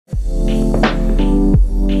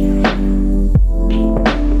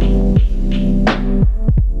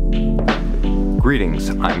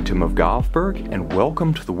Tim of Gavberg, and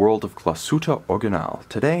welcome to the world of Glashutte Original.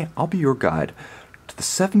 Today, I'll be your guide to the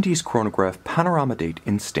 70s Chronograph Panorama date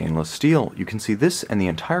in stainless steel. You can see this and the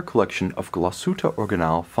entire collection of Glashutte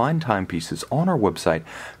Original fine timepieces on our website,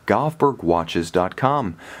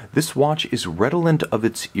 gavbergwatches.com. This watch is redolent of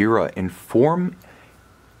its era in form,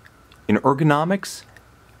 in ergonomics.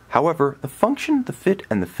 However, the function, the fit,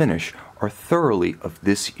 and the finish are thoroughly of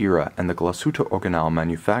this era and the Glashutte Original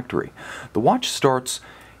manufactory. The watch starts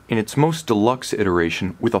in its most deluxe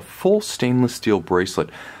iteration with a full stainless steel bracelet.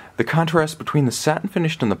 The contrast between the satin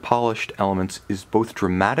finished and the polished elements is both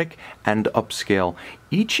dramatic and upscale,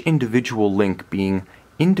 each individual link being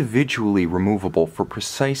individually removable for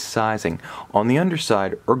precise sizing. On the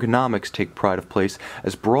underside, ergonomics take pride of place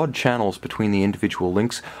as broad channels between the individual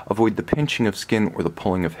links avoid the pinching of skin or the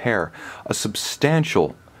pulling of hair. A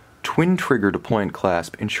substantial twin-trigger deployment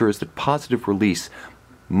clasp ensures that positive release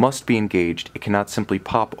must be engaged. It cannot simply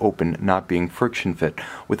pop open, not being friction fit.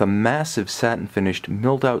 With a massive satin-finished,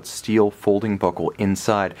 milled-out steel folding buckle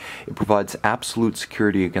inside, it provides absolute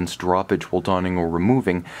security against droppage while donning or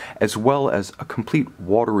removing, as well as a complete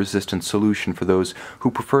water-resistant solution for those who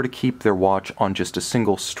prefer to keep their watch on just a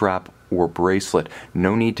single strap or bracelet.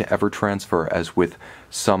 No need to ever transfer as with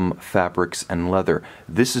some fabrics and leather.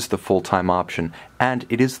 This is the full-time option, and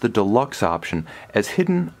it is the deluxe option, as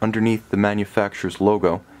hidden underneath the manufacturer's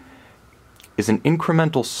logo is an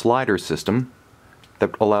incremental slider system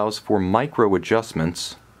that allows for micro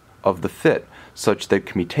adjustments of the fit, such that it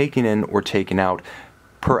can be taken in or taken out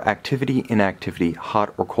per activity, inactivity,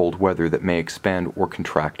 hot or cold weather that may expand or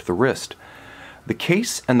contract the wrist. The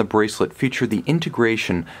case and the bracelet feature the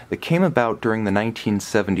integration that came about during the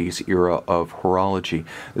 1970s era of horology.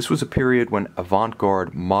 This was a period when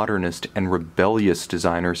avant-garde, modernist, and rebellious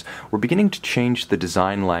designers were beginning to change the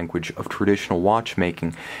design language of traditional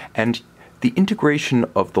watchmaking, and the integration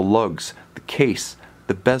of the lugs, the case,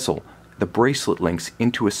 the bezel, the bracelet links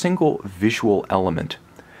into a single visual element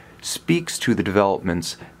speaks to the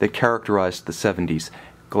developments that characterized the 70s.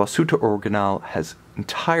 Glashutte Original has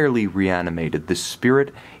entirely reanimated this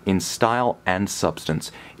spirit in style and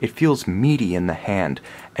substance. It feels meaty in the hand,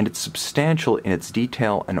 and it's substantial in its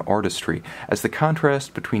detail and artistry, as the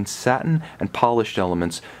contrast between satin and polished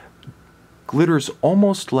elements glitters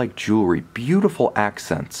almost like jewelry, beautiful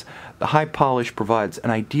accents. The high polish provides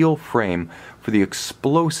an ideal frame for the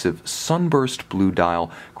explosive sunburst blue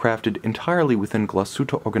dial crafted entirely within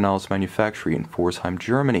Glashutte Original's manufactory in Forchheim,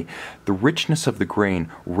 Germany. The richness of the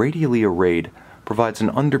grain, radially arrayed, provides an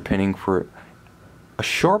underpinning for a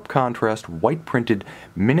sharp contrast, white printed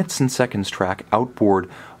minutes and seconds track outboard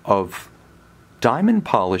of diamond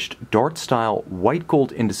polished dart style white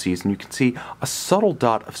gold indices, and you can see a subtle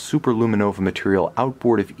dot of superluminova material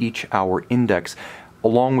outboard of each hour index.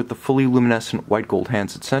 Along with the fully luminescent white gold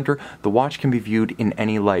hands at center, the watch can be viewed in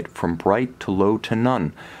any light, from bright to low to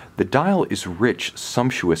none. The dial is rich,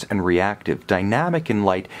 sumptuous, and reactive. Dynamic in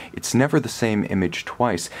light, it's never the same image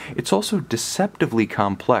twice. It's also deceptively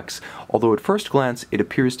complex. Although at first glance it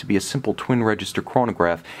appears to be a simple twin-register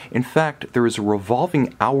chronograph, in fact there is a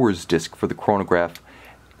revolving hours disc for the chronograph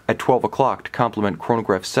at 12 o'clock to complement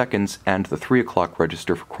chronograph seconds and the 3 o'clock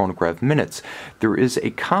register for chronograph minutes. There is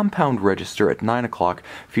a compound register at 9 o'clock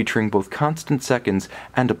featuring both constant seconds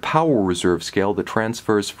and a power reserve scale that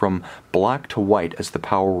transfers from black to white as the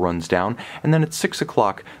power runs down, and then at 6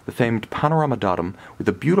 o'clock the famed panorama datum with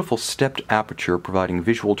a beautiful stepped aperture providing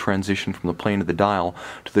visual transition from the plane of the dial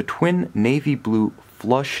to the twin navy blue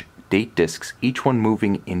flush date discs, each one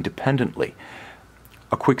moving independently.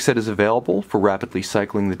 A quick set is available for rapidly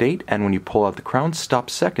cycling the date, and when you pull out the crown, stop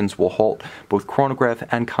seconds will halt both chronograph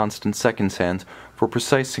and constant seconds hands for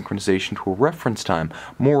precise synchronization to a reference time.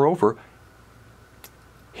 Moreover,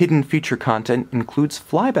 hidden feature content includes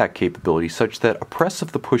flyback capability, such that a press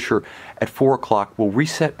of the pusher at 4 o'clock will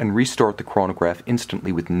reset and restart the chronograph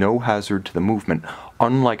instantly with no hazard to the movement,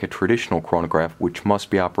 unlike a traditional chronograph which must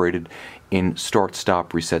be operated in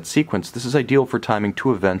start-stop reset sequence. This is ideal for timing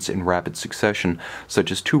two events in rapid succession, such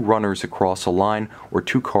as two runners across a line or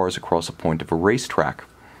two cars across a point of a racetrack.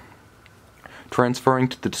 Transferring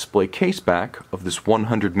to the display case back of this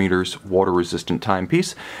 100 meters water-resistant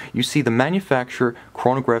timepiece, you see the manufacturer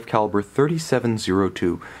chronograph caliber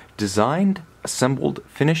 3702, designed, assembled,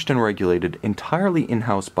 finished, and regulated entirely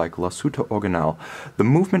in-house by Glashutte Original. The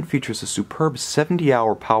movement features a superb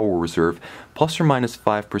 70-hour power reserve, plus or minus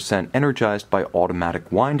 5% energized by automatic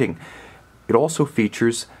winding. It also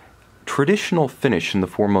features traditional finish in the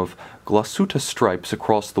form of Glashutte stripes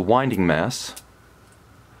across the winding mass,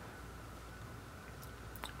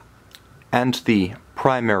 and the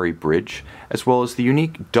primary bridge, as well as the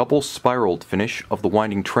unique double spiraled finish of the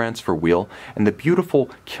winding transfer wheel and the beautiful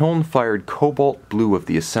kiln-fired cobalt blue of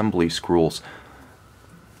the assembly screws.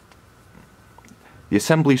 The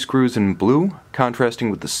assembly screws in blue, contrasting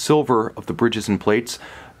with the silver of the bridges and plates,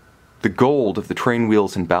 the gold of the train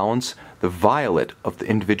wheels and balance, the violet of the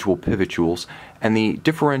individual pivot jewels, and the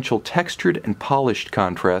differential textured and polished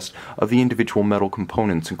contrast of the individual metal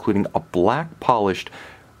components, including a black polished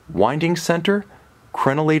winding center,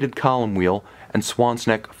 crenellated column wheel, and swan's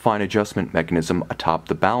neck fine adjustment mechanism atop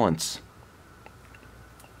the balance.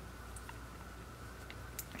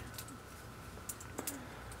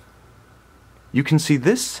 You can see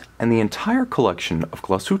this and the entire collection of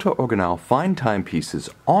Glashutte Original fine timepieces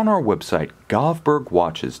on our website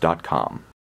govbergwatches.com.